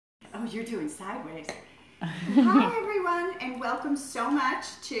Oh, you're doing sideways. Hi, everyone, and welcome so much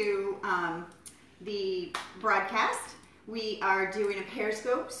to the broadcast. We are doing a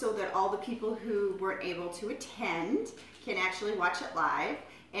Periscope so that all the people who weren't able to attend can actually watch it live.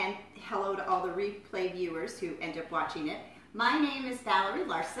 And hello to all the replay viewers who end up watching it. My name is Valerie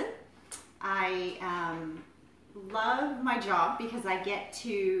Larson. I love my job because I get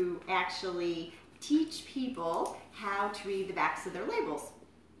to actually teach people how to read the backs of their labels.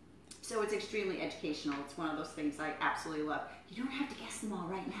 So it's extremely educational. It's one of those things I absolutely love. You don't have to guess them all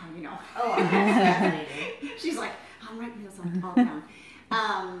right now, you know. Oh, I'm fascinated. She's like, I'm writing those all down.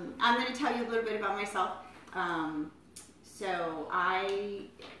 I'm going to tell you a little bit about myself. So I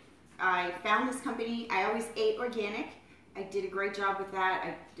found this company. I always ate organic. I did a great job with that.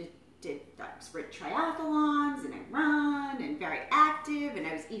 I sprint triathlons and I run and very active and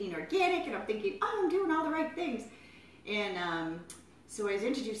I was eating organic and I'm thinking, oh, I'm doing all the right things. And so I was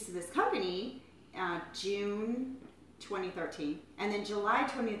introduced to this company June 2013. And then July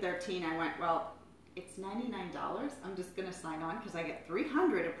 2013, I went, well, it's $99. I'm just going to sign on because I get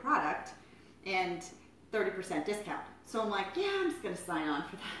 $300 a product and 30% discount. So I'm like, yeah, I'm just going to sign on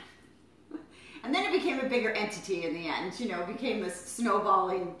for that. And then it became a bigger entity in the end, you know, it became this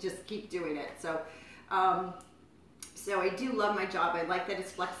snowballing, just keep doing it. So, so I do love my job. I like that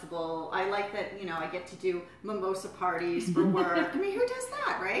it's flexible. I like that, you know, I get to do mimosa parties for work. I mean, who does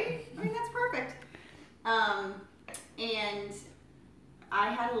that, right? I mean, that's perfect. And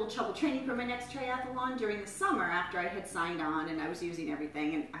I had a little trouble training for my next triathlon during the summer after I had signed on and I was using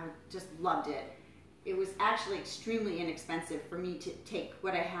everything and I just loved it. It was actually extremely inexpensive for me to take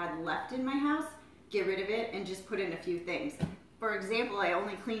what I had left in my house, get rid of it, and just put in a few things. For example, I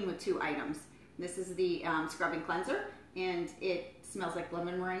only clean with 2 items. This is the scrubbing cleanser, and it smells like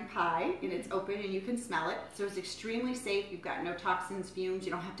lemon meringue pie, and it's open and you can smell it. So it's extremely safe. You've got no toxins, fumes.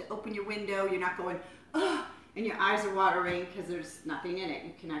 You don't have to open your window. You're not going, ugh, and your eyes are watering because there's nothing in it.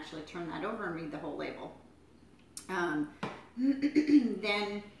 You can actually turn that over and read the whole label. Then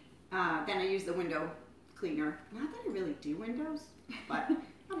I use the window cleaner. Not that I really do windows, but I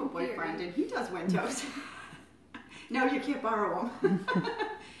have a boyfriend and he does windows. No, you can't borrow them.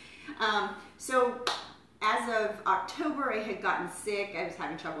 So as of October, I had gotten sick. I was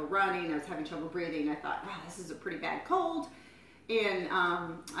having trouble running. I was having trouble breathing. I thought, wow, this is a pretty bad cold. And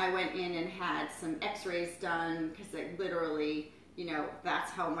I went in and had some x-rays done because I literally, you know,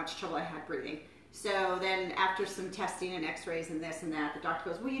 that's how much trouble I had breathing. So then after some testing and x-rays and this and that, the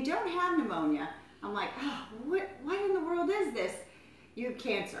doctor goes, well, you don't have pneumonia. I'm like, oh, what in the world is this? You have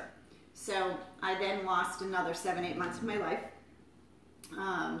cancer. So I then lost another 7-8 months of my life.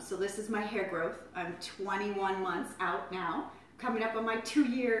 So this is my hair growth. I'm 21 months out now, coming up on my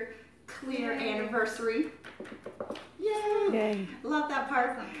 2-year clear anniversary. Yay! Yay! Love that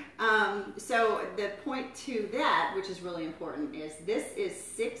part. So the point to that, which is really important, is this is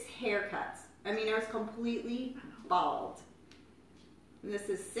 6 haircuts. I mean, I was completely bald. This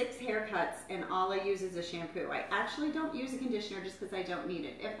is 6 haircuts, and all I use is a shampoo. I actually don't use a conditioner just because I don't need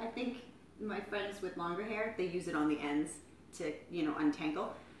it. I think my friends with longer hair, they use it on the ends to, you know,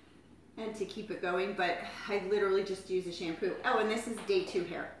 untangle and to keep it going, but I literally just use a shampoo. Oh, and this is day 2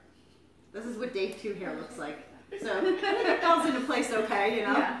 hair. This is what day 2 hair looks like. So I think it falls into place okay, you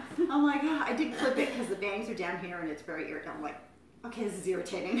know? Yeah. I'm like, oh, I did clip it because the bangs are down here and it's very irritating. I'm like, okay, this is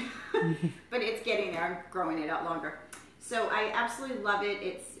irritating. But it's getting there. I'm growing it out longer. So I absolutely love it.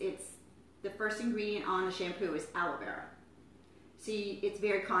 It's the first ingredient on the shampoo is aloe vera. See, it's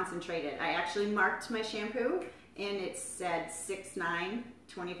very concentrated. I actually marked my shampoo and it said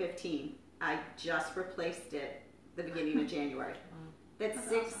 6/9/2015. I just replaced it the beginning of January. That's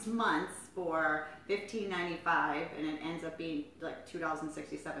 6 awesome. Months for $15.95 and it ends up being like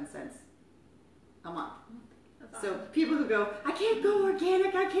 $2.67 a month. So people who go, I can't go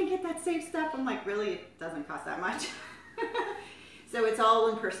organic, I can't get that safe stuff. I'm like, really? It doesn't cost that much. So it's all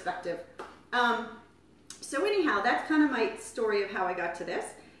in perspective. So anyhow, that's kind of my story of how I got to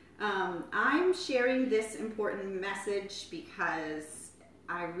this. I'm sharing this important message because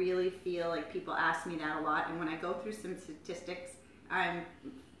I really feel like people ask me that a lot. And when I go through some statistics, I'm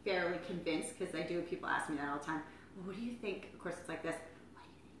fairly convinced because I do. People ask me that all the time. Well, what do you think? Of course, it's like this.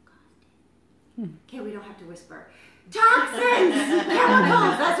 Okay, we don't have to whisper. Toxins!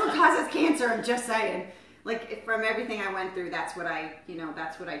 Chemicals! That's what causes cancer, I'm just saying. Like, from everything I went through, that's what I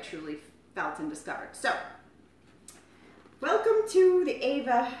truly felt and discovered. So, welcome to the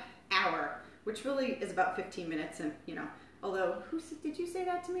Ava Hour, which really is about 15 minutes. And, you know, although, did you say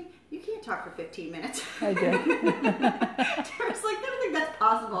that to me? You can't talk for 15 minutes. I did. Tara's like, I don't think that's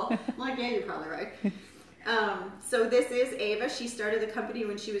possible. I'm like, yeah, you're probably right. So this is Ava. She started the company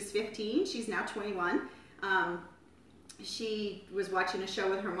when she was 15. She's now 21. She was watching a show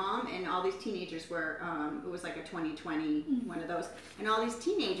with her mom, and all these teenagers were, it was like a 2020, one of those, and all these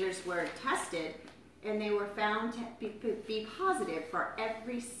teenagers were tested, and they were found to be positive for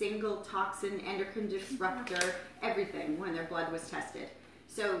every single toxin, endocrine disruptor, everything when their blood was tested.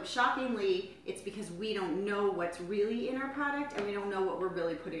 So shockingly, it's because we don't know what's really in our product, and we don't know what we're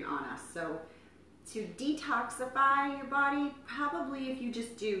really putting on us. So to detoxify your body, probably if you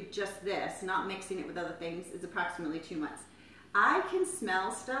just do just this, not mixing it with other things, is approximately 2 months. I can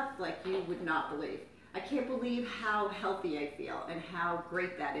smell stuff like you would not believe. I can't believe how healthy I feel and how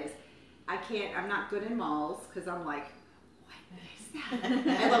great that is. I'm not good in malls because I'm like, what is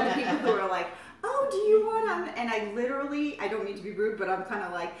that? I love the people who are like, oh, do you want to? And I don't mean to be rude, but I'm kind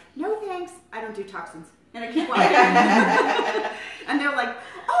of like, no thanks, I don't do toxins. And I keep walking. And they're like,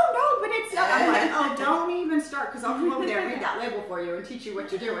 oh no, but it's not. I'm like, oh, don't even start, because I'll come over there and read that label for you and teach you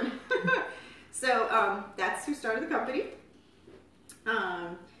what you're doing. So that's who started the company.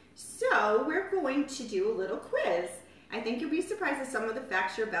 So we're going to do a little quiz. I think you'll be surprised at some of the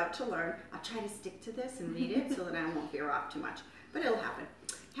facts you're about to learn. I'll try to stick to this and read it so that I won't veer off too much, but it'll happen.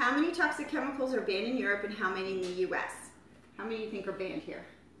 How many toxic chemicals are banned in Europe and how many in the US? How many do you think are banned here?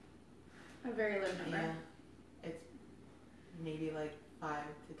 A very low number. Yeah. It's maybe like 5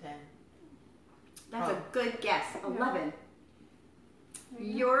 to 10. That's a good guess. 11.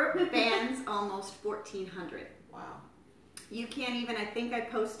 Europe bans almost 1,400. Wow. You can't even, I think I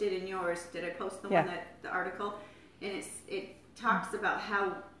posted in yours, did I post the one the article? And it talks about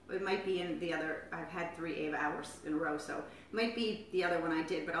how it might be in the other, I've had 3 AVA hours in a row, so it might be the other one I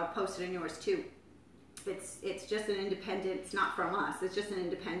did, but I'll post it in yours too. It's just an independent, it's not from us, it's just an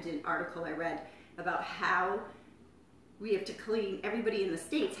independent article I read about how we have to clean, everybody in the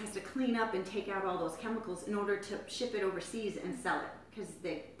States has to clean up and take out all those chemicals in order to ship it overseas and sell it, because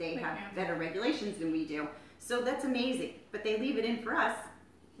they have better regulations than we do. So that's amazing, but they leave it in for us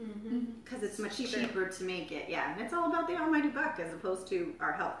because it's much cheaper to make it. Yeah, and it's all about the almighty buck as opposed to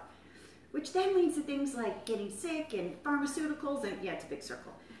our health, which then leads to things like getting sick and pharmaceuticals, and yeah, it's a big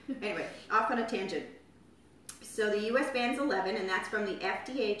circle. Anyway, off on a tangent. So the U.S. bans 11, and that's from the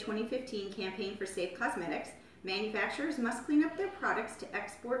FDA 2015 Campaign for Safe Cosmetics. Manufacturers must clean up their products to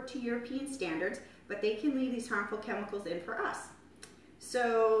export to European standards, but they can leave these harmful chemicals in for us.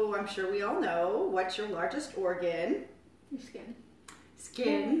 So I'm sure we all know, what's your largest organ? Your skin.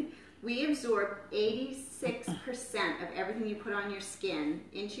 Skin. We absorb 86% of everything you put on your skin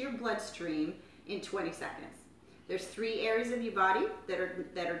into your bloodstream in 20 seconds. There's 3 areas of your body that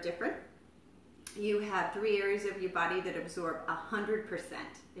are different. You have 3 areas of your body that absorb 100%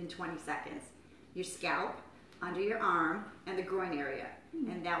 in 20 seconds. Your scalp, under your arm, and the groin area.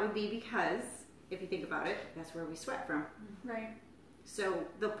 And that would be because, if you think about it, that's where we sweat from. Right. So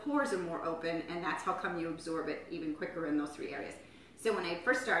the pores are more open, and that's how come you absorb it even quicker in those 3 areas. So when I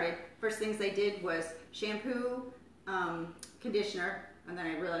first started, first things I did was shampoo, conditioner, and then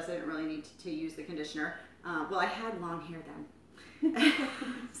I realized I didn't really need to use the conditioner. Well, I had long hair then.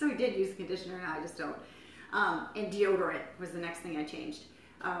 So I did use the conditioner, now I just don't. And deodorant was the next thing I changed.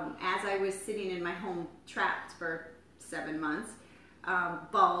 As I was sitting in my home trapped for 7 months,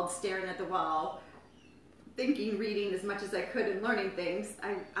 bald, staring at the wall, thinking, reading as much as I could and learning things,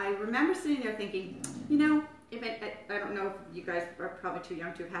 I remember sitting there thinking, you know, I don't know if you guys are probably too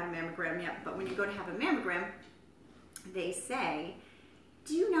young to have had a mammogram yet, but when you go to have a mammogram, they say,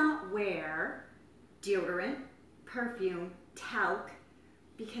 do not wear deodorant, perfume, talc,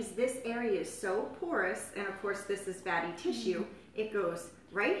 because this area is so porous, and of course this is fatty tissue, it goes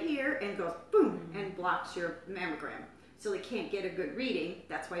right here and goes boom and blocks your mammogram. So they can't get a good reading.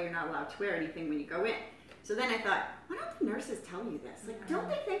 That's why you're not allowed to wear anything when you go in. So then I thought, why don't the nurses tell you this? Like, don't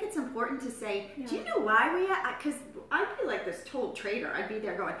they think it's important to say, do you know why we have, because I'd be like this total traitor. I'd be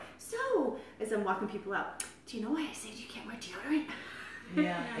there going, so, as I'm walking people out, do you know why I said you can't wear deodorant?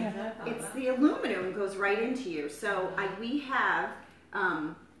 Yeah, exactly. It's the aluminum goes right into you. So we have,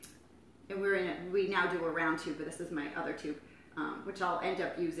 and we now do a round tube, but this is my other tube, which I'll end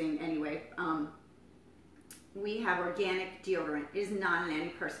up using anyway. We have organic deodorant. It is not an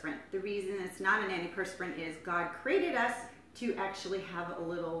antiperspirant. The reason it's not an antiperspirant is God created us to actually have a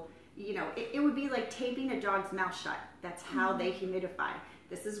little, you know, it would be like taping a dog's mouth shut. That's how they humidify.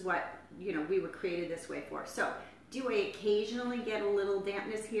 This is what, you know, we were created this way for. So do I occasionally get a little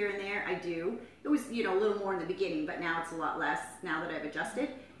dampness here and there? I do. It was, you know, a little more in the beginning, but now it's a lot less now that I've adjusted.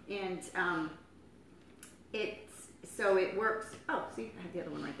 And so it works. Oh, see, I have the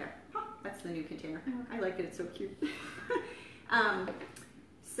other one right there. Oh, that's the new container. I like it. It's so cute.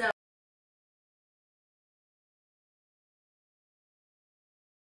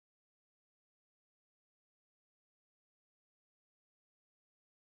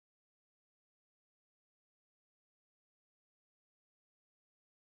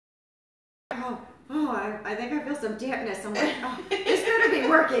 I think I feel some dampness. I'm like, oh, this better be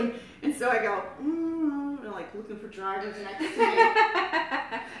working. And so I go, and like looking for drivers next to me.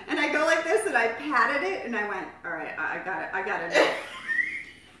 And I go like this, and I patted it, and I went, all right, I got it.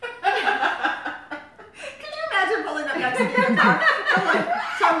 Could you imagine pulling up next to me in the car?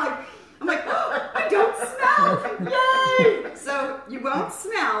 I'm like, oh, I don't smell. Yay! So you won't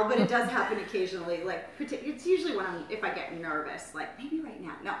smell, but it does happen occasionally. Like it's usually if I get nervous, like maybe right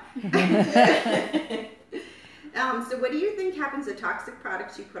now. No. So what do you think happens to toxic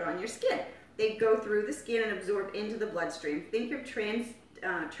products you put on your skin? They go through the skin and absorb into the bloodstream. Think of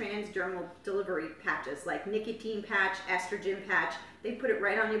transdermal delivery patches like nicotine patch, estrogen patch. They put it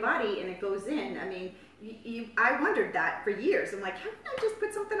right on your body and it goes in. I mean, I wondered that for years. I'm like, how can I just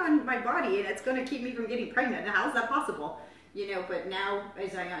put something on my body and it's going to keep me from getting pregnant? How is that possible? But now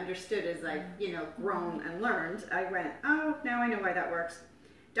as I understood, as I, grown and learned, I went, oh, now I know why that works.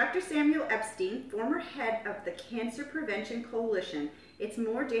 Dr. Samuel Epstein, former head of the Cancer Prevention Coalition, it's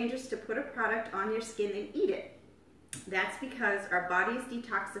more dangerous to put a product on your skin than eat it. That's because our bodies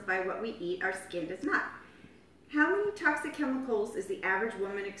detoxify what we eat, our skin does not. How many toxic chemicals is the average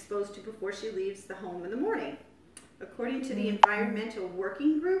woman exposed to before she leaves the home in the morning? According to the Environmental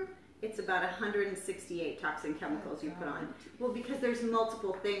Working Group, it's about 168 toxic chemicals you put on. Well, because there's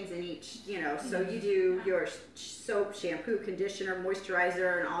multiple things in each, so you do your soap, shampoo, conditioner,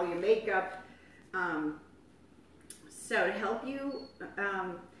 moisturizer, and all your makeup. So to help you,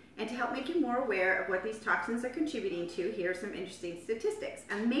 and to help make you more aware of what these toxins are contributing to, here are some interesting statistics.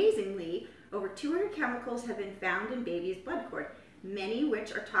 Amazingly, over 200 chemicals have been found in babies' blood cord, many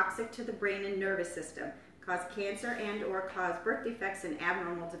which are toxic to the brain and nervous system, cause cancer and or cause birth defects and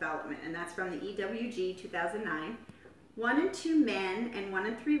abnormal development. And that's from the EWG 2009. 1 in 2 men and 1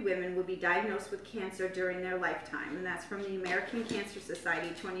 in 3 women will be diagnosed with cancer during their lifetime. And that's from the American Cancer Society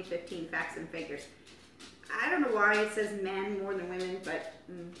 2015 Facts and Figures. I don't know why it says men more than women, but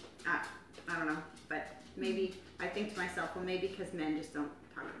I don't know. But maybe, I think to myself, well, maybe because men just don't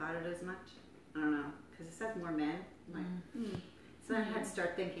talk about it as much. I don't know, because it says more men. I'm like, So I had to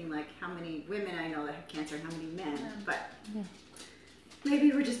start thinking, like, how many women I know that have cancer and how many men. But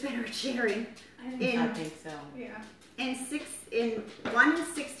maybe we're just better at sharing. I think so. Yeah. In 1 in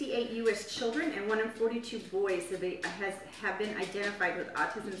 68 U.S. children and 1 in 42 boys have been identified with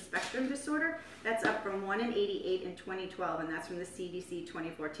autism spectrum disorder. That's up from 1 in 88 in 2012, and that's from the CDC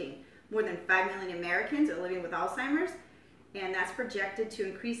 2014. More than 5 million Americans are living with Alzheimer's, and that's projected to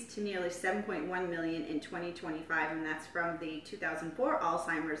increase to nearly 7.1 million in 2025, and that's from the 2004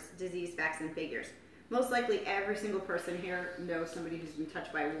 Alzheimer's Disease Facts and Figures. Most likely every single person here knows somebody who's been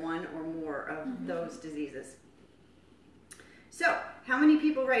touched by one or more of those diseases. So, how many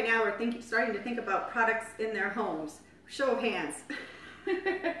people right now are starting to think about products in their homes? Show of hands.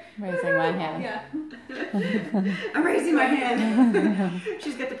 Raising my hand. Yeah. I'm raising my hand.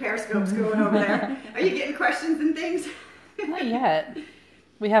 She's got the periscopes going over there. Are you getting questions and things? Not yet.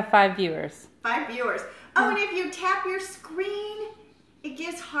 We have 5 viewers. 5 viewers. Oh, and if you tap your screen, it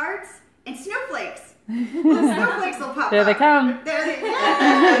gives hearts and snowflakes. Well, snowflakes will pop There up. they come. There they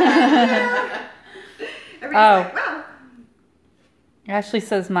yeah. Everybody's like, wow. Ashley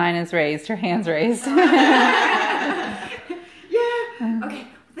says mine is raised. Her hand's raised. Yeah. Okay.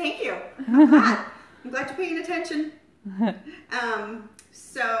 Thank you. I'm glad you're paying attention.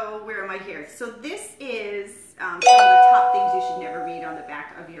 So where am I here? So this is some of the top things you should never read on the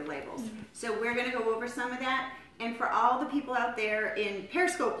back of your labels. So we're going to go over some of that. And for all the people out there in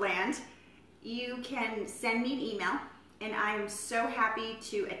Periscope land, you can send me an email, and I'm so happy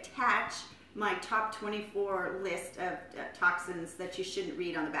to attach my top 24 list of toxins that you shouldn't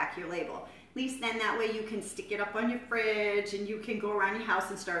read on the back of your label. At least then that way you can stick it up on your fridge and you can go around your house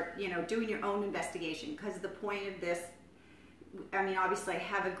and start, doing your own investigation. Because the point of this, I mean, obviously I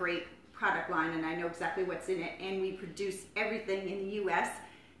have a great product line and I know exactly what's in it, and we produce everything in the US.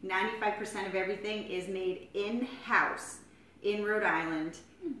 95% of everything is made in-house in Rhode Island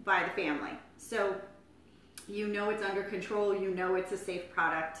by the family. So it's under control, it's a safe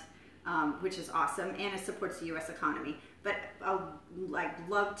product. Which is awesome, and it supports the U.S. economy. But I'll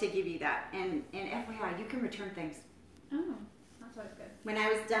love to give you that. And FYI, you can return things. Oh, that's always good. When I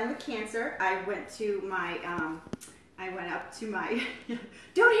was done with cancer, I went up to my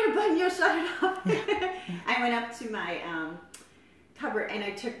don't hit a button, you'll shut it off. I went up to my cupboard and I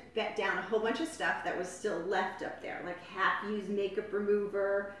took down a whole bunch of stuff that was still left up there, like half-used makeup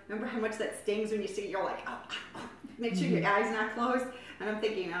remover. Remember how much that stings when you see it? You're like, oh. Make sure your eyes not closed. And I'm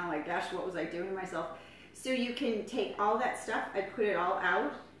thinking, oh my gosh, what was I doing to myself? So you can take all that stuff. I put it all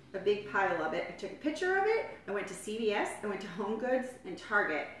out, a big pile of it. I took a picture of it. I went to CVS. I went to Home Goods and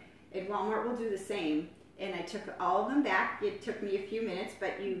Target. And Walmart will do the same. And I took all of them back. It took me a few minutes,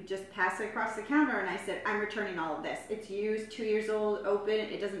 but you just pass it across the counter, and I said, I'm returning all of this. It's used, 2 years old, open,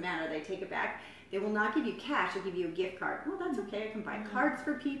 it doesn't matter. They take it back. They will not give you cash, they'll give you a gift card. Well, that's okay, I can buy cards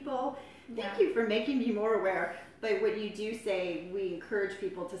for people. Thank you for making me more aware. But what you do say, we encourage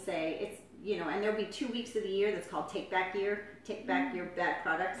people to say, it's, you know, and there'll be 2 weeks of the year that's called Take Back Year, take back your bad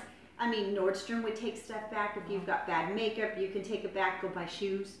products. I mean, Nordstrom would take stuff back. If you've got bad makeup, you can take it back, go buy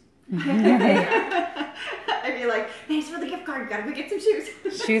shoes. I'd be like, thanks for the gift card, gotta go get some shoes.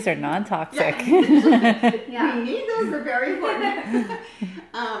 Shoes are non-toxic. Yeah. We need those, they're very important.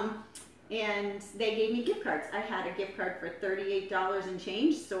 And they gave me gift cards. I had a gift card for $38 and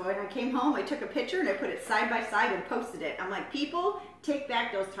change. So when I came home, I took a picture and I put it side by side and posted it. I'm like, people, take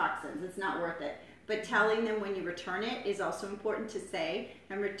back those toxins. It's not worth it. But telling them when you return it is also important to say,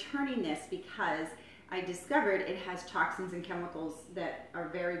 I'm returning this because I discovered it has toxins and chemicals that are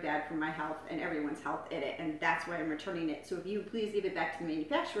very bad for my health and everyone's health in it. And that's why I'm returning it. So if you please give it back to the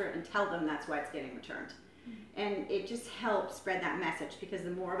manufacturer and tell them that's why it's getting returned. And it just helps spread that message, because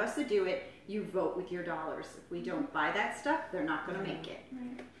the more of us that do it, you vote with your dollars. If we don't buy that stuff, they're not going to make it.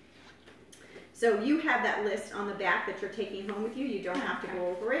 Right. So you have that list on the back that you're taking home with you. You don't have to go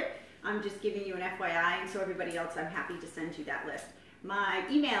over it. I'm just giving you an FYI, and so everybody else, I'm happy to send you that list. My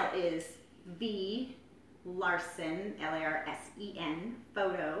email is vlarsen, Larsen,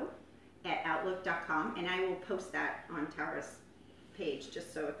 photo @outlook.com, and I will post that on Tara's page,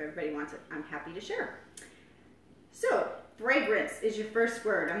 just so if everybody wants it, I'm happy to share. So, fragrance is your first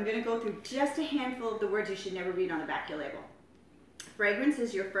word. I'm going to go through just a handful of the words you should never read on the back of your label. Fragrance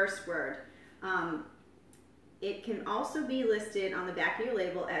is your first word. It can also be listed on the back of your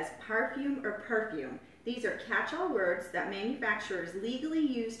label as parfum or perfume. These are catch-all words that manufacturers legally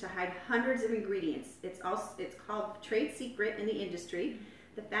use to hide hundreds of ingredients. It's called trade secret in the industry.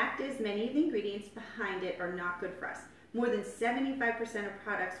 The fact is, many of the ingredients behind it are not good for us. More than 75% of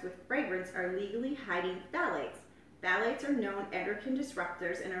products with fragrance are legally hiding phthalates. Phthalates are known endocrine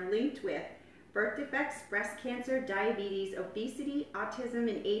disruptors and are linked with birth defects, breast cancer, diabetes, obesity, autism,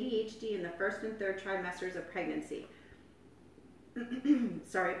 and ADHD in the first and third trimesters of pregnancy.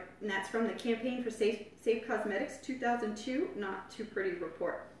 Sorry, and that's from the Campaign for Safe Cosmetics 2002 Not Too Pretty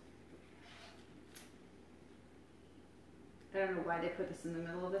report. I don't know why they put this in the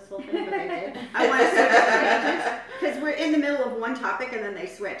middle of this whole thing, but they did. I want to switch because we're in the middle of one topic and then they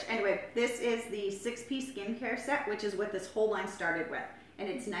switch. Anyway, this is the 6-piece skincare set, which is what this whole line started with. And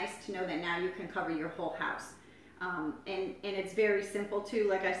it's nice to know that now you can cover your whole house. And it's very simple too.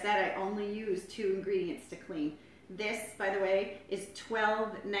 Like I said, I only use 2 ingredients to clean. This, by the way, is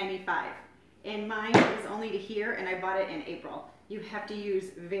 $12.95. And mine is only to here, and I bought it in April. You have to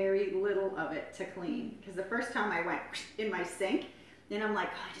use very little of it to clean. Because the first time I went in my sink, then I'm like,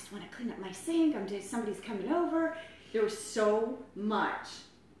 oh, I just want to clean up my sink. Somebody's coming over. There was so much.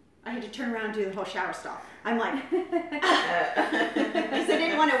 I had to turn around and do the whole shower stall. I'm like, because I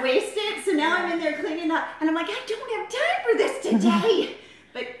didn't want to waste it. So now I'm in there cleaning up, and I'm like, I don't have time for this today.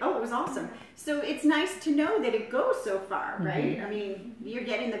 But, oh, it was awesome. So it's nice to know that it goes so far, right? I mean, you're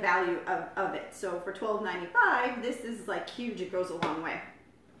getting the value of it. So for $12.95, this is like huge. It goes a long way.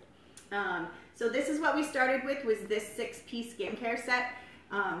 So this is what we started with, was this 6-piece skincare set.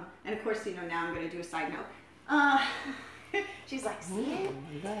 And of course, you know, now I'm going to do a side note. She's like, see it?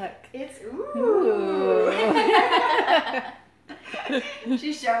 Look. It's, ooh.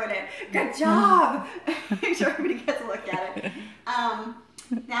 She's showing it. Good job. Make sure everybody gets a look at it.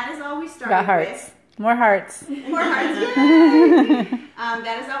 That is all we started Got hearts. with. More hearts. More hearts, yay!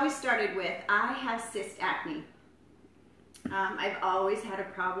 That is all we started with. I have cyst acne. I've always had a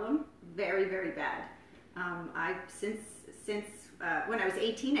problem, very, very bad. Since when I was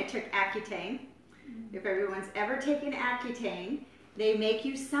 18, I took Accutane. If everyone's ever taken Accutane, they make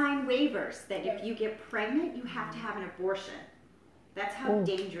you sign waivers that if you get pregnant, you have to have an abortion. That's how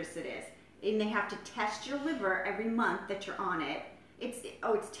dangerous it is. And they have to test your liver every month that you're on it. It's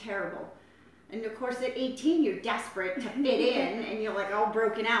terrible. And of course at 18, you're desperate to fit in, and you're like all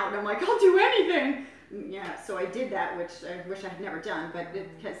broken out. And I'm like, I'll do anything. Yeah, so I did that, which I wish I had never done. But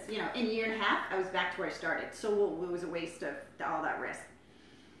because, you know, in a year and a half, I was back to where I started. So it was a waste of all that risk.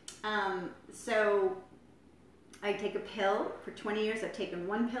 So I take a pill. For 20 years, I've taken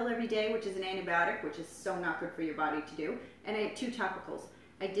 1 pill every day, which is an antibiotic, which is so not good for your body to do. And I had 2 topicals.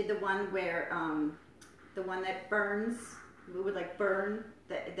 I did the one where, the one that burns, it would like burn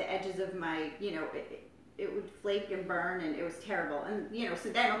the edges of my, you know, it would flake and burn, and it was terrible. And, you know, so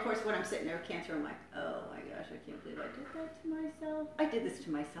then, of course, when I'm sitting there with cancer, I'm like, oh my gosh, I can't believe I did that to myself. I did this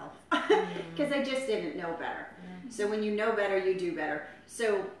to myself because I just didn't know better. So when you know better, you do better.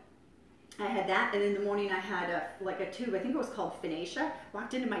 So I had that, and in the morning I had a tube, I think it was called Phenacia.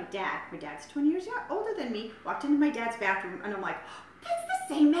 Walked into my dad's 20 years older than me, walked into my dad's bathroom, and I'm like, that's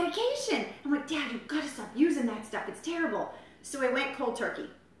the same medication. I'm like, Dad, you've got to stop using that stuff. It's terrible. So I went cold turkey.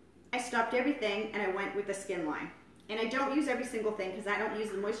 I stopped everything, and I went with the skin line. And I don't use every single thing because I don't use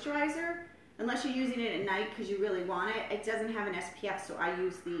the moisturizer unless you're using it at night because you really want it. It doesn't have an SPF, so I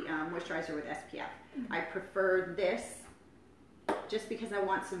use the moisturizer with SPF. I prefer this just because I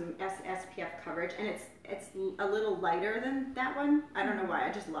want some SPF coverage, and it's a little lighter than that one. I don't know why,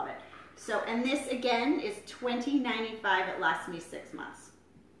 I just love it. So, and this again is $20.95. It lasts me 6 months.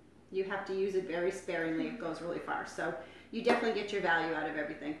 You have to use it very sparingly. It goes really far. So you definitely get your value out of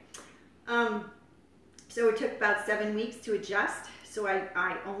everything. So it took about 7 weeks to adjust. So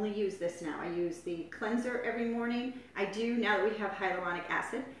I only use this now. I use the cleanser every morning. I do, now that we have hyaluronic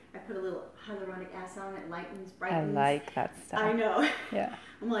acid, I put a little hyaluronic acid on it, lightens, brightens. I like that stuff. I know. Yeah.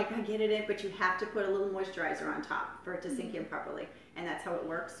 I'm like, I get it in, but you have to put a little moisturizer on top for it to sink in properly. And that's how it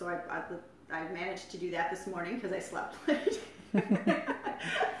works. So I managed to do that this morning because I slept late.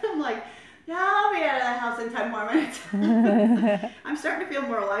 I'm like, no, I'll be out of the house in 10 more minutes. I'm starting to feel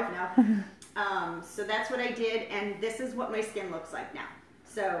more alive now. So that's what I did, and this is what my skin looks like now.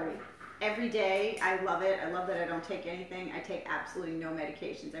 So every day, I love it. I love that I don't take anything. I take absolutely no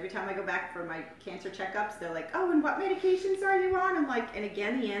medications. Every time I go back for my cancer checkups, they're like, oh, and what medications are you on? I'm like, and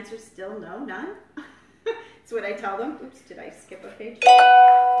again, the answer is still no, none. That's what I tell them. Oops, did I skip a page?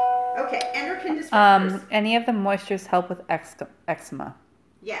 Okay, endocrine disruptors. Any of the moistures help with eczema?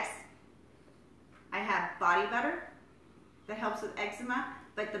 Yes. I have body butter that helps with eczema,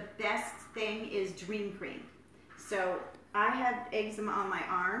 but the best thing is Dream Cream. So I had eczema on my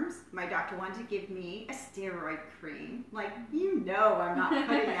arms. My doctor wanted to give me a steroid cream. Like, you know I'm not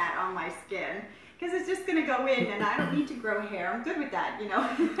putting that on my skin because it's just going to go in and I don't need to grow hair. I'm good with that, you know.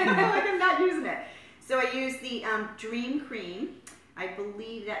 Like, I'm not using it. So I use the Dream Cream. I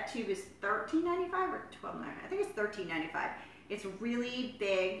believe that tube is $13.95 or $12.95. I think it's $13.95. It's really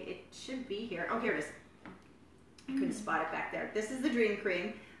big. It should be here. Oh, here it is. I couldn't spot it back there. This is the Dream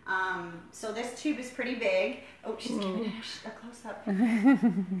Cream. So this tube is pretty big. Oh, she's giving it a close-up.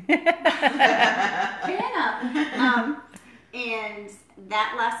 Jana. And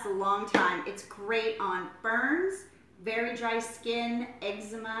that lasts a long time. It's great on burns, very dry skin,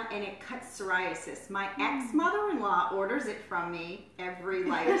 eczema, and it cuts psoriasis. My ex-mother-in-law orders it from me every,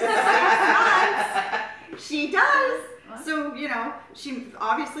 like, 6 months. She does. What? So, you know, she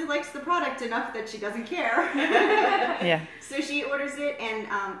obviously likes the product enough that she doesn't care. Yeah. So she orders it, and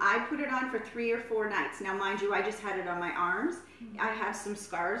I put it on for 3 or 4 nights. Now, mind you, I just had it on my arms. I have some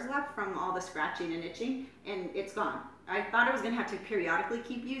scars left from all the scratching and itching, and it's gone. I thought I was going to have to periodically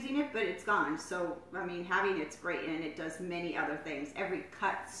keep using it, but it's gone. So, I mean, having it's great, and it does many other things. Every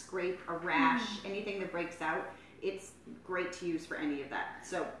cut, scrape, a rash, anything that breaks out, it's great to use for any of that.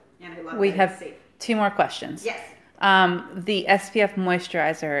 So, and I love We that have it's safe. 2 more questions. Yes. The SPF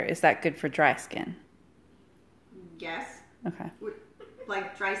moisturizer, is that good for dry skin? Yes. Okay.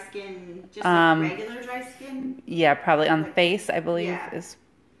 Like dry skin, just like regular dry skin? Yeah, probably on the face, I believe. Yeah. Is.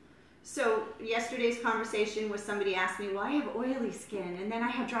 So yesterday's conversation was somebody asked me, well, I have oily skin and then I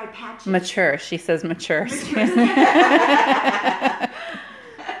have dry patches. Mature. She says mature skin.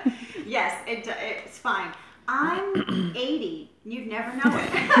 Yes, it's fine. I'm 80. You'd never know it.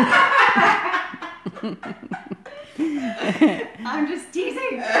 I'm just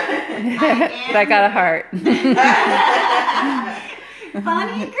teasing. That got a heart.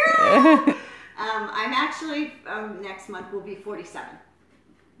 Funny girl. I'm actually, next month will be 47.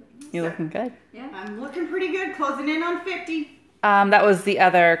 You're looking good. Yeah, I'm looking pretty good, closing in on 50. That was the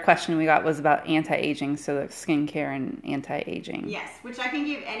other question we got was about anti-aging, so the skincare and anti-aging. Yes, which I can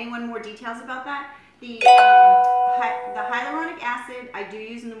give anyone more details about that. The hyaluronic acid I do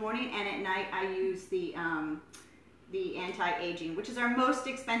use in the morning, and at night I use the anti-aging, which is our most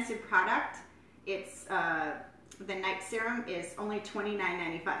expensive product. It's the night serum is only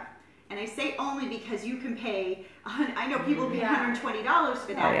 $29.95. And I say only because you can pay, I know people pay $120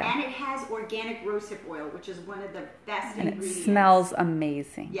 for that, and it has organic rosehip oil, which is one of the best ingredients. It smells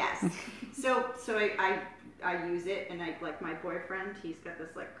amazing. Yes. So I use it, and I like my boyfriend, he's got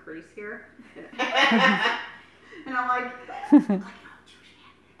this like crease here. And I'm like,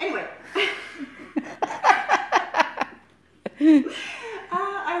 anyway.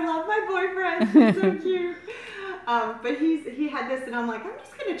 I love my boyfriend, he's so cute. But he had this, and I'm like, I'm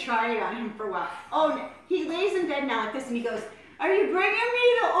just gonna try it on him for a while. Oh, no. He lays in bed now like this, and he goes, "Are you bringing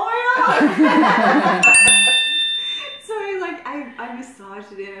me the oil?" So I massage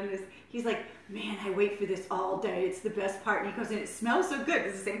massaged it in on this. He's like, man, I wait for this all day. It's the best part. And he goes, and it smells so good.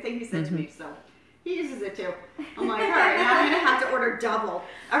 It's the same thing he said to me. So he uses it too. I'm like, all right, now I'm going to have to order double.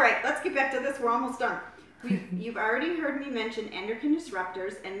 All right, let's get back to this. We're almost done. You've already heard me mention endocrine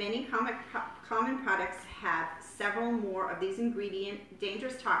disruptors, and many common products have several more of these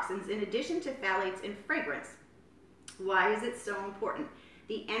dangerous toxins in addition to phthalates and fragrance. Why is it so important?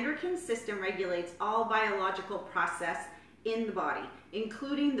 The endocrine system regulates all biological process in the body,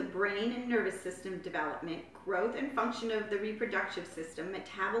 including the brain and nervous system development, growth and function of the reproductive system,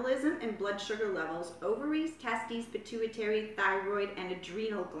 metabolism and blood sugar levels, ovaries, testes, pituitary, thyroid, and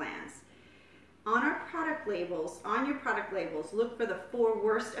adrenal glands. On your product labels, look for the 4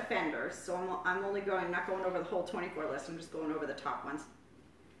 worst offenders. So I'm not going over the whole 24 list. I'm just going over the top ones.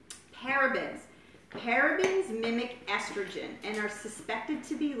 Parabens. Parabens mimic estrogen and are suspected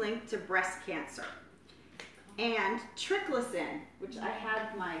to be linked to breast cancer. And triclosan, which I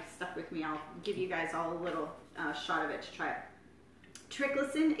have my stuff with me. I'll give you guys all a little shot of it to try it.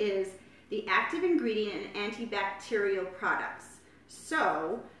 Triclosan is the active ingredient in antibacterial products.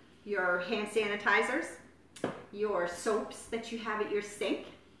 So your hand sanitizers, your soaps that you have at your sink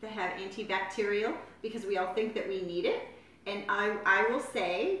that have antibacterial, because we all think that we need it. And I will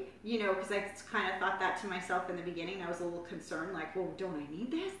say, because I kind of thought that to myself in the beginning, I was a little concerned, like, well, don't I need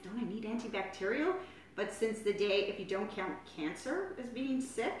this? Don't I need antibacterial? But since the day, if you don't count cancer as being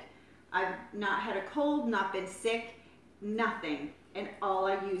sick, I've not had a cold, not been sick, nothing. And all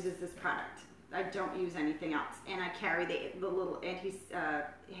I use is this product. I don't use anything else. And I carry the little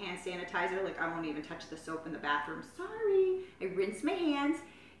hand sanitizer. Like, I won't even touch the soap in the bathroom. Sorry. I rinse my hands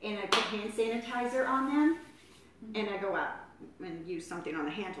and I put hand sanitizer on them and I go out and use something on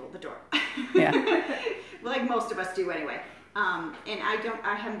the handle of the door. Yeah. Like most of us do anyway. And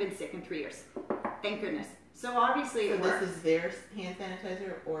I haven't been sick in 3 years. Thank goodness. So obviously So it this works. is their hand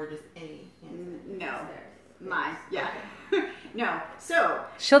sanitizer or just any hand sanitizer? No. Mine. Yeah. No. So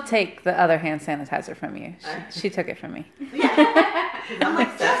She'll take the other hand sanitizer from you. She took it from me. yeah. I'm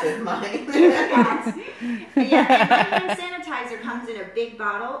obsessed with mine. Yeah, and my hand sanitizer comes in a big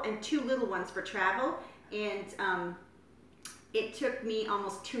bottle and 2 little ones for travel. And it took me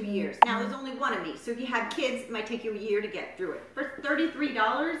almost 2 years. Now, there's only one of me. So if you have kids, it might take you a year to get through it. For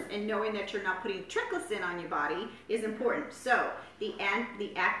 $33, and knowing that you're not putting triclosan on your body is important. So the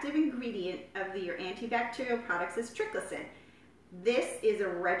active ingredient of your antibacterial products is triclosan. This is a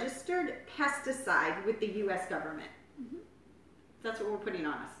registered pesticide with the U.S. government. That's what we're putting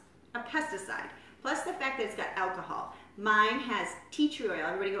on us. A pesticide. Plus the fact that it's got alcohol. Mine has tea tree oil.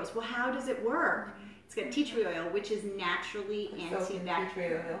 Everybody goes, well, how does it work? It's got tea tree oil, which is naturally antibacterial. Tea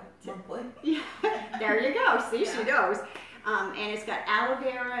tree oil, monthly. Yeah, there you go. See, she knows. And it's got aloe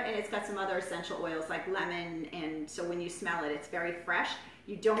vera, and it's got some other essential oils like lemon. And so when you smell it, it's very fresh.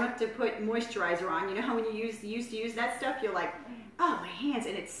 You don't have to put moisturizer on. You know how when you used to use that stuff, you're like, oh, my hands,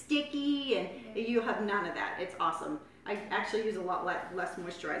 and it's sticky, and you have none of that. It's awesome. I actually use a lot less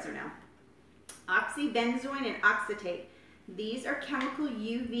moisturizer now. Oxybenzoin and oxatate. These are chemical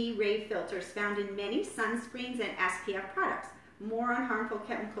UV ray filters found in many sunscreens and SPF products. More on harmful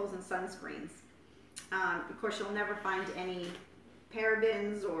chemicals in sunscreens. Of course, you'll never find any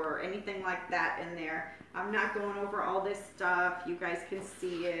parabens or anything like that in there. I'm not going over all this stuff. You guys can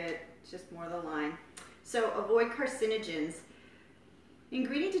see it. It's just more the line. So avoid carcinogens.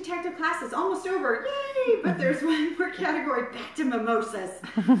 Ingredient detective class is almost over. Yay! But there's one more category. Back to mimosas.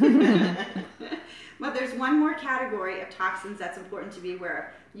 But there's one more category of toxins that's important to be aware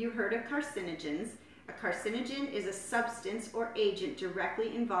of. You heard of carcinogens. A carcinogen is a substance or agent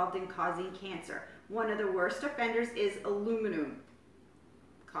directly involved in causing cancer. One of the worst offenders is aluminum.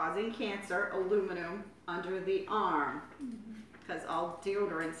 Causing cancer, aluminum under the arm. Because all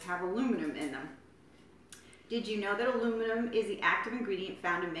deodorants have aluminum in them. Did you know that aluminum is the active ingredient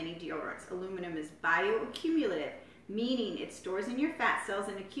found in many deodorants? Aluminum is bioaccumulative, meaning it stores in your fat cells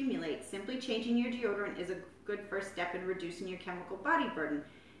and accumulates. Simply changing your deodorant is a good first step in reducing your chemical body burden.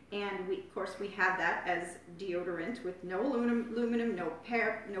 And of course, we have that as deodorant with no aluminum, no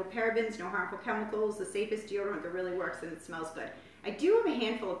parabens, no harmful chemicals, the safest deodorant that really works, and it smells good. I do have a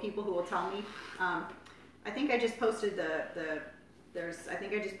handful of people who will tell me, I think I just posted I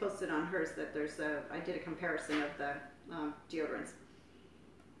think I just posted on hers that I did a comparison of the deodorants.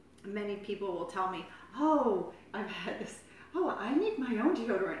 Many people will tell me, oh, I've had this, oh, I need my own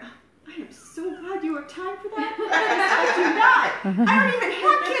deodorant. I am so glad you have time for that. I do not. I don't even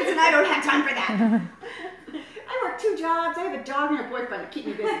have kids and I don't have time for that. I work 2 jobs. I have a dog and a boyfriend to keep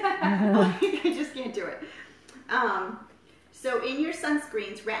me busy. I just can't do it. So in your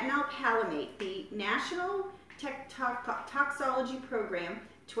sunscreens, retinol palmate, the National Toxology Program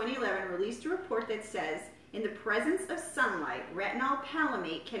 2011 released a report that says, in the presence of sunlight, retinol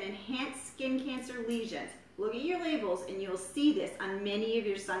palomate can enhance skin cancer lesions. Look at your labels and you'll see this on many of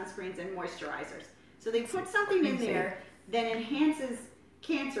your sunscreens and moisturizers. So they put something in there that enhances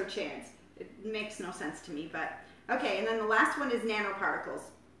cancer chance. It makes no sense to me, but okay. And then the last one is nanoparticles.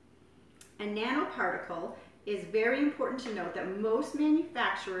 A nanoparticle is very important to note that most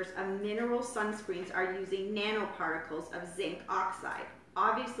manufacturers of mineral sunscreens are using nanoparticles of zinc oxide.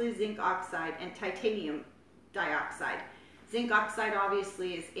 Obviously zinc oxide and titanium dioxide. Zinc oxide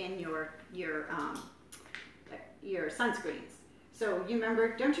obviously is in your sunscreens. So don't you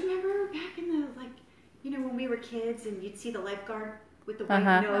remember back in the, like, you know, when we were kids and you'd see the lifeguard with the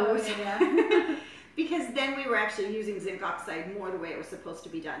white nose? Oh, yeah. Because then we were actually using zinc oxide more the way it was supposed to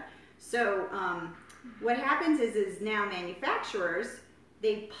be done. So what happens is now manufacturers,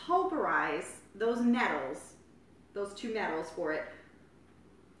 they pulverize those metals, those two metals for it,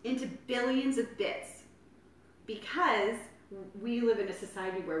 into billions of bits, because we live in a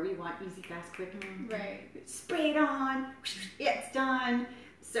society where we want easy, fast, quick. Right. Spray it on, it's done.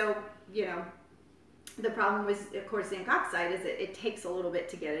 So, you know, the problem with, of course, zinc oxide is that it takes a little bit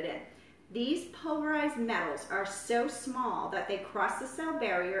to get it in. These pulverized metals are so small that they cross the cell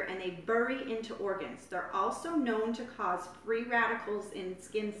barrier and they bury into organs. They're also known to cause free radicals in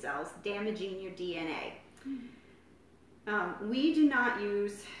skin cells, damaging your DNA. We do not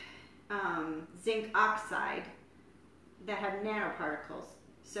use zinc oxide that have nanoparticles.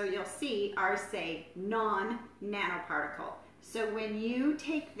 So you'll see ours say non-nanoparticle. So when you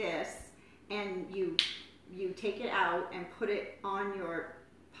take this and you take it out and put it on your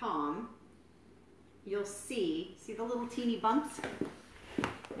palm, you'll see the little teeny bumps?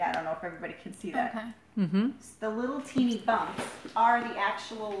 Yeah, I don't know if everybody can see that. Okay. Mm-hmm. The little teeny bumps are the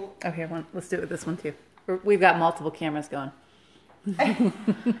actual... Oh, here, let's do it with this one too. We've got multiple cameras going.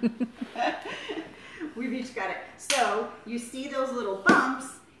 We've each got it. So you see those little bumps,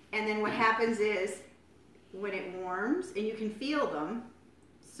 and then what happens is when it warms, and you can feel them,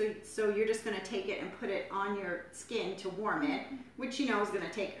 so you're just going to take it and put it on your skin to warm it, which you know is going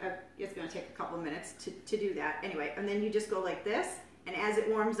to take a couple of minutes to do that. Anyway, and then you just go like this, and as it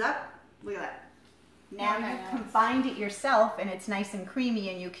warms up, look at that. Now you've combined it yourself, and it's nice and creamy,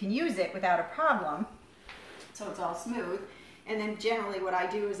 and you can use it without a problem. So it's all smooth. And then generally what I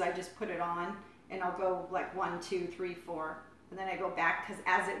do is I just put it on, and I'll go like 1, 2, 3, 4, and then I go back, because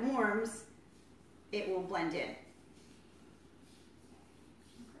as it warms, it will blend in.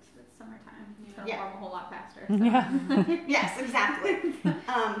 It's summertime. It's gonna Yeah. warm a whole lot faster. Yeah. Yes, exactly.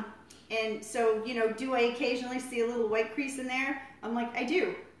 And so, you know, do I occasionally see a little white crease in there? I'm like, I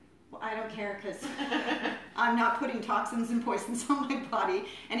do. Well, I don't care, because I'm not putting toxins and poisons on my body,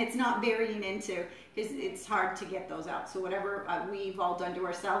 and it's not burying into, because it's hard to get those out. So whatever we've all done to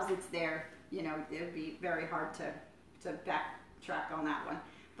ourselves, it's there. You know, it would be very hard to backtrack on that one.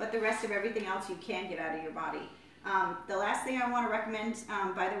 But the rest of everything else you can get out of your body. The last thing I want to recommend,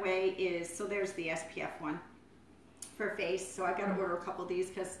 by the way, is, so there's the SPF one for face. So I've got to order a couple of these,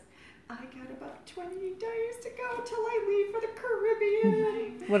 because I got about 20 days to go till I leave for the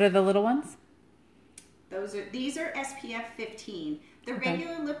Caribbean. What are the little ones? These are SPF 15. The Okay.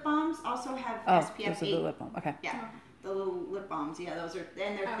 regular lip balms also have Oh, SPF those 8. are the lip balm. Okay. Yeah, the little lip balms. Yeah, those are,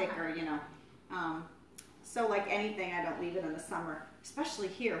 and they're Okay. thicker, you know. So like anything, I don't leave it in the summer, especially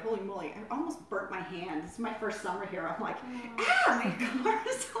here. Holy moly, I almost burnt my hand. It's my first summer here. I'm like, my car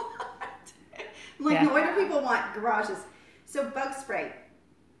is so hot. I'm like, Yeah. no wonder people want garages. So bug spray.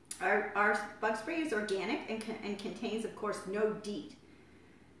 Our bug spray is organic and contains, of course, no DEET.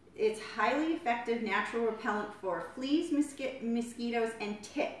 It's highly effective natural repellent for fleas, mosquitoes, and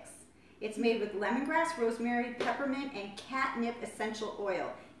ticks. It's made with lemongrass, rosemary, peppermint, and catnip essential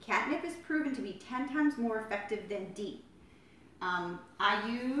oil. Catnip is proven to be 10 times more effective than DEET. I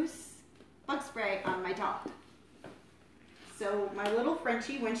use bug spray on my dog. So my little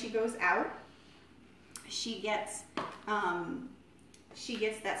Frenchie, when she goes out, she gets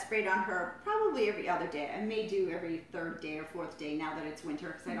that sprayed on her probably every other day. I may do every 3rd day or 4th day now that it's winter,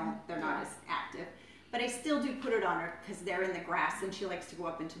 because they're not as active. But I still do put it on her, because they're in the grass and she likes to go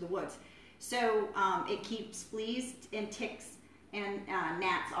up into the woods. So it keeps fleas and ticks and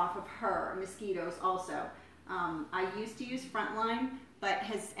gnats off of her, mosquitoes also. I used to use Frontline, but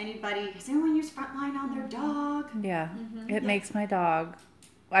has anyone used Frontline on their dog? Yeah. It makes my dog,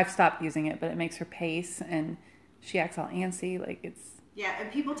 I've stopped using it, but it makes her pace and she acts all antsy. Like it's... Yeah,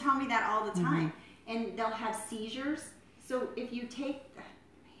 and people tell me that all the time. And they'll have seizures. So if you take,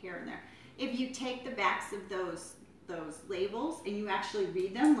 here and there, if you take the backs of those labels and you actually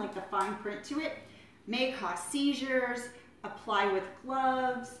read them, like the fine print to it, may cause seizures, apply with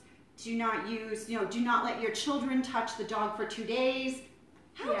gloves, do not use, do not let your children touch the dog for 2 days.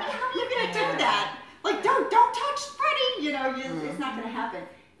 How are you going to do that? Like, don't touch Freddie, it's not going to happen.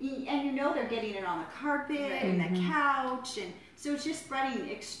 And they're getting it on the carpet and the couch, and so it's just spreading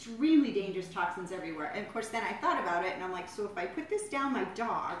extremely dangerous toxins everywhere. And of course, then I thought about it, and I'm like, so if I put this down my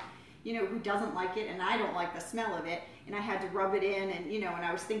dog, who doesn't like it, and I don't like the smell of it, and I had to rub it in, and and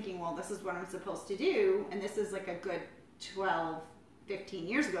I was thinking, well, this is what I'm supposed to do, and this is like a good 12, 15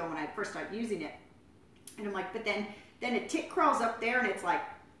 years ago when I first started using it, and I'm like, but then a tick crawls up there, and it's like,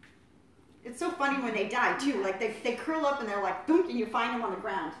 it's so funny when they die too. Like they curl up and they're like, boom, and you find them on the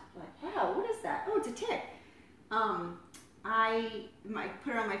ground. Like, wow, what is that? Oh, it's a tick. I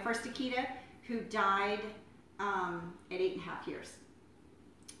put her on my first Akita, who died at 8.5 years.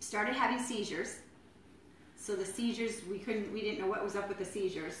 Started having seizures. So the seizures, we didn't know what was up with the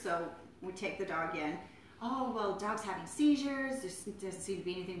seizures. So we take the dog in. Oh, well, dog's having seizures. There doesn't seem to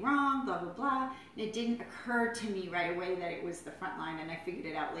be anything wrong, blah, blah, blah. And it didn't occur to me right away that it was the front line, and I figured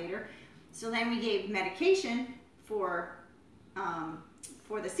it out later. So then we gave medication for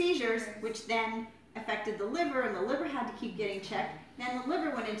the seizures, which then affected the liver, and the liver had to keep getting checked. Then the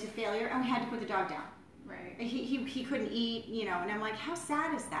liver went into failure, and we had to put the dog down. Right. He couldn't eat, and I'm like, how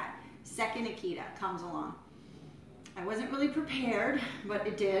sad is that? Second Akita comes along. I wasn't really prepared, but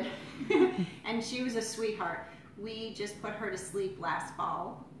it did. And she was a sweetheart. We just put her to sleep last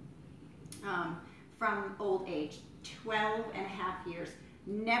fall from old age, 12 and a half years.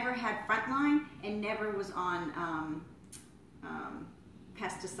 Never had frontline and never was on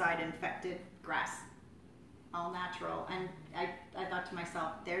pesticide infected grass, all natural. And I thought to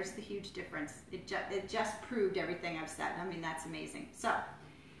myself, there's the huge difference. It just proved everything I've said. I mean, that's amazing. So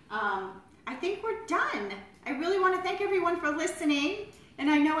I think we're done. I really want to thank everyone for listening, and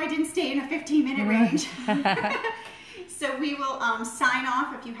I know I didn't stay in a 15-minute range. So we will sign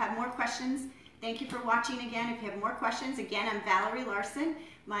off. If you have more questions, thank you for watching again. If you have more questions, again, I'm Valerie Larson.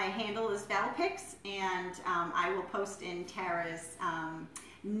 My handle is ValPix, and I will post in Tara's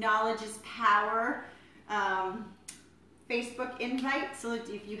Knowledge is Power Facebook invite. So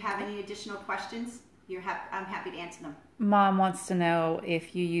if you have any additional questions, I'm happy to answer them. Mom wants to know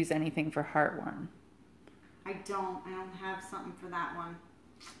if you use anything for heartworm. I don't have something for that one.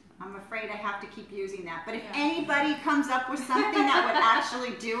 I'm afraid I have to keep using that. But if anybody comes up with something that would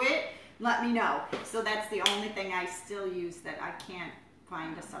actually do it, let me know. So that's the only thing I still use that I can't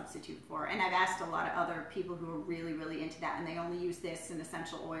find a substitute for. And I've asked a lot of other people who are really, really into that, and they only use this and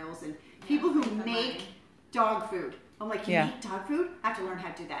essential oils, and people who make dog food. I'm like, you make dog food? I have to learn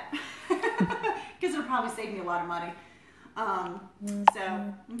how to do that. Because it'll probably save me a lot of money. So,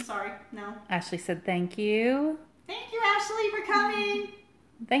 I'm sorry. No. Ashley said thank you. Thank you, Ashley, for coming.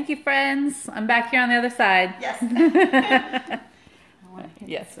 Thank you, friends. I'm back here on the other side. Yes. I want to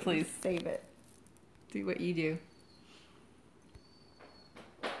Yes, please. save it. Do what you do.